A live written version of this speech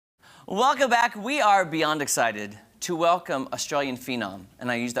Welcome back. We are beyond excited to welcome Australian phenom, and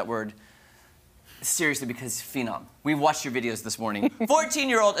I use that word seriously because phenom. We watched your videos this morning.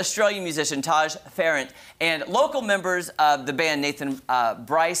 14-year-old Australian musician Taj Farrant and local members of the band Nathan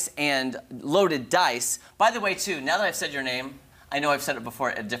Bryce and Loaded Dice. By the way, too, now that I've said your name, I know I've said it before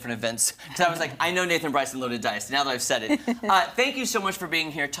at different events, because I was like, I know Nathan Bryce and Loaded Dice. Now that I've said it. Thank you so much for being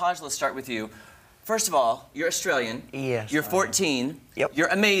here. Taj, let's start with you. First of all, you're Australian. Yes. You're 14. Yep. You're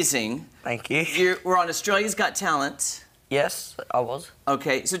amazing. Thank you. We're on Australia's Got Talent. Yes, I was.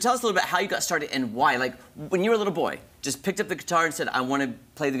 Okay, so tell us a little bit how you got started and why. Like, when you were a little boy, just picked up the guitar and said, I want to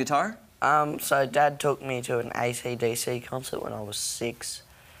play the guitar? So Dad took me to an AC/DC concert when I was 6,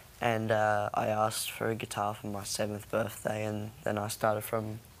 and I asked for a guitar for my 7th birthday, and then I started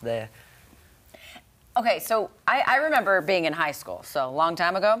from there. Okay, so I remember being in high school, so a long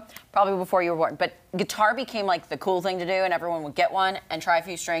time ago, probably before you were born, but guitar became like the cool thing to do, and everyone would get one and try a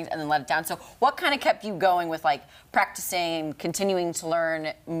few strings and then let it down. So what kind of kept you going with like practicing, continuing to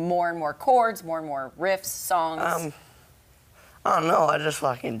learn more and more chords, more and more riffs, songs? I don't know, I just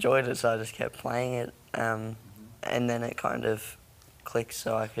like enjoyed it, so I just kept playing it, and then it kind of clicked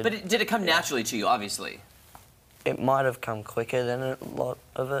so I could... But did it come naturally to you, obviously? It might have come quicker than a lot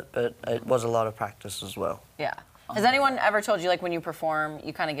of it, but it was a lot of practice as well. Yeah. Has anyone ever told you, like, when you perform,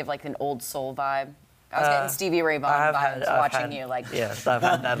 you kind of give, like, an old soul vibe? I was getting Stevie Ray Vaughan vibes watching you, like... Yes, I've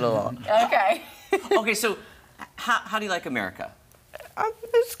had that a lot. Okay. Okay, so how do you like America?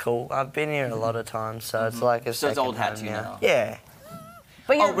 It's cool. I've been here a lot of times, so it's like a So it's second old hat home to you now? Yeah.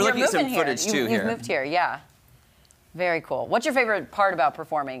 But we're looking at moving some here. footage, too, You've here. moved here, yeah. Very cool. What's your favorite part about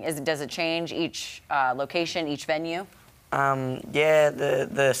performing? Does it change each location, each venue? Yeah,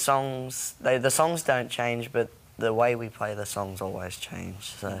 the songs don't change, but the way we play the songs always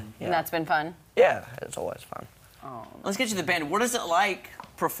change. So yeah. And that's been fun? Yeah, it's always fun. Oh. Let's get you the band. What is it like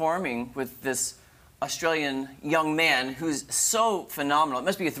performing with this Australian young man who's so phenomenal? It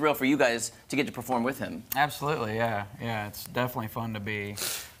must be a thrill for you guys to get to perform with him. Absolutely, yeah. Yeah, it's definitely fun to be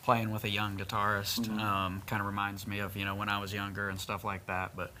playing with a young guitarist. Kind of reminds me of, when I was younger and stuff like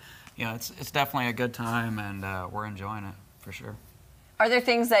that. But, it's definitely a good time, and we're enjoying it, for sure. Are there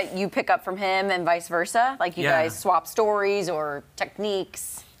things that you pick up from him and vice versa? Like you guys swap stories or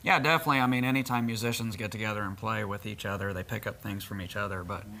techniques? Yeah, definitely. I mean, anytime musicians get together and play with each other, they pick up things from each other.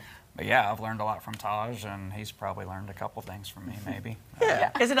 But yeah, I've learned a lot from Taj, and he's probably learned a couple things from me, maybe.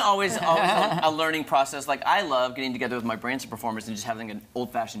 Yeah. Isn't it always a learning process? Like, I love getting together with my brands of performers and just having an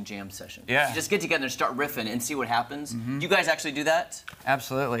old-fashioned jam session. Yeah. You just get together and start riffing and see what happens. You guys actually do that?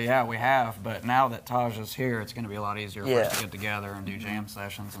 Absolutely, yeah, we have. But now that Taj is here, it's going to be a lot easier for us to get together and do jam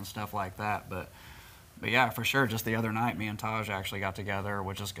sessions and stuff like that. But yeah, for sure, just the other night, me and Taj actually got together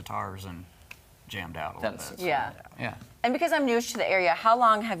with just guitars and jammed out a little bit. Yeah. Yeah. And because I'm newish to the area, how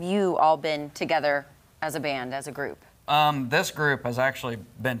long have you all been together as a band, as a group? This group has actually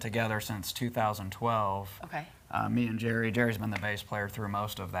been together since 2012. Okay. Me and Jerry. Jerry's been the bass player through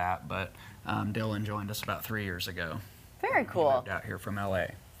most of that, but Dylan joined us about 3 years ago. Very cool. He moved out here from LA.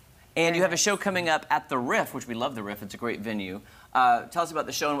 And you have a show coming up at the Riff, which we love the Riff. It's a great venue. Tell us about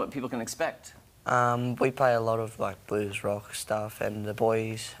the show and what people can expect. We play a lot of like blues rock stuff, and the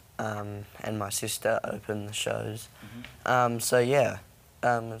boys and my sister open the shows. So yeah,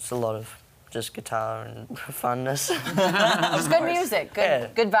 it's a lot of just guitar and funness. It's good music,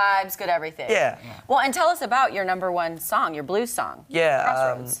 good vibes, good everything. Yeah. Well, and tell us about your #1 song, your blues song. Yeah.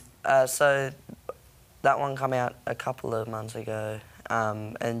 Crossroads. So that one came out a couple of months ago.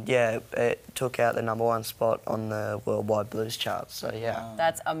 And yeah, it took out the #1 spot on the worldwide blues charts, so yeah.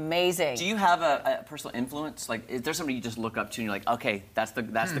 That's amazing. Do you have a personal influence? Like, is there somebody you just look up to and you're like, okay, that's the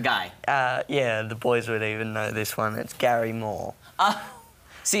guy? Yeah, the boys would even know this one. It's Gary Moore.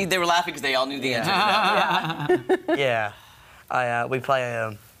 See, they were laughing because they all knew the answer to that. Yeah. We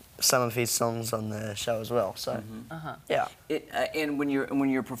play some of his songs on the show as well, so yeah. And when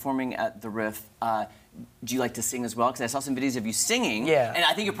you're performing at the Riff, do you like to sing as well? Because I saw some videos of you singing. Yeah. And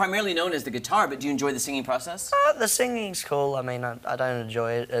I think you're primarily known as the guitar, but do you enjoy the singing process? The singing's cool. I mean, I don't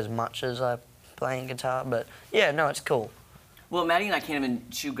enjoy it as much as I playing guitar, but yeah, no, it's cool. Well, Maddie and I can't even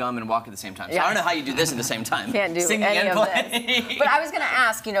chew gum and walk at the same time. So I don't know how you do this at the same time. Can't do singing any and of playing. this. But I was going to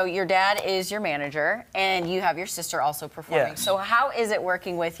ask, your dad is your manager, and you have your sister also performing. Yeah. So how is it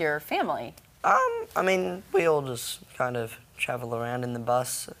working with your family? I mean, we all just kind of travel around in the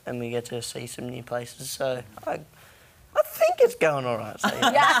bus, and we get to see some new places, so I think it's going all right. So,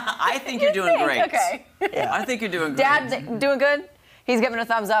 Yeah. I think you're doing great. Okay. Yeah. I think you're doing great. Dad doing good? He's giving a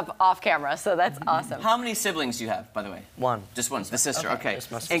thumbs up off camera, so that's awesome. How many siblings do you have, by the way? One. Just one. The sister. Okay.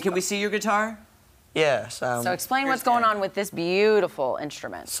 Just my sister. And can we see your guitar? Yes. So explain what's going on with this beautiful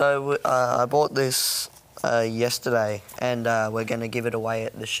instrument. So I bought this yesterday, and we're going to give it away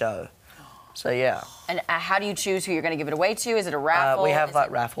at the show. So yeah. And how do you choose who you're going to give it away to? Is it a raffle? We have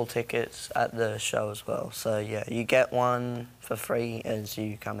like raffle tickets at the show as well. So yeah, you get one for free as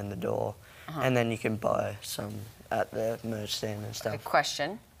you come in the door, and then you can buy some at the merch stand and stuff. A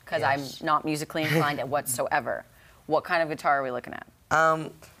question, because Yes. I'm not musically inclined whatsoever. What kind of guitar are we looking at?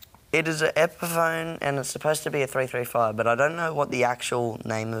 It is an Epiphone, and it's supposed to be a 335, but I don't know what the actual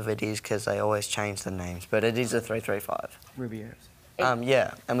name of it is because they always change the names. But it is a 335. Rivieras.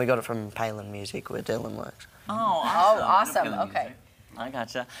 Yeah, and we got it from Palin Music where Dylan works. Oh, awesome. Okay. I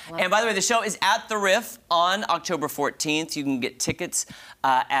gotcha. And by the way, the show is at the Riff on October 14th. You can get tickets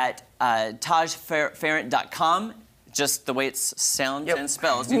at tajfarrant.com. Just the way it sounds and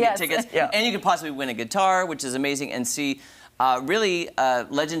spells. You Yes. get tickets, Yeah. and you can possibly win a guitar, which is amazing, and see really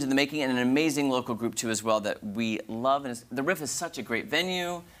legends in the making, and an amazing local group too as well that we love. And the Riff is such a great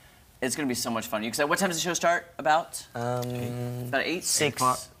venue. It's going to be so much fun. You excited? What time does the show start? About? About 8? 6.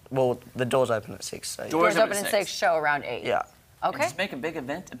 Well, the doors open at 6. So Doors open at 6, show around 8. yeah. And Okay. just make a big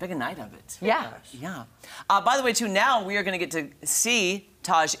event, a big night of it. Yeah. Yeah. By the way, too, now we are going to get to see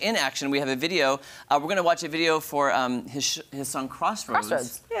Taj in action. We have a video. We're going to watch a video for his song Crossroads.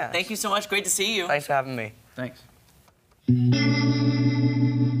 Crossroads. Yeah. Thank you so much. Great to see you. Thanks for having me. Thanks.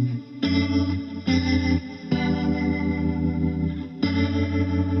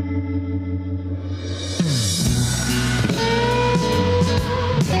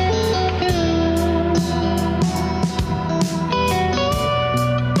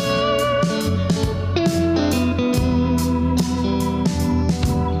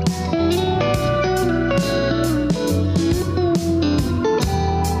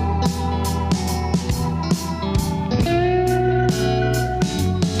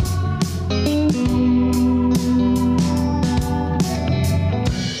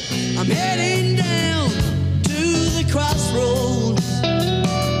 I'm heading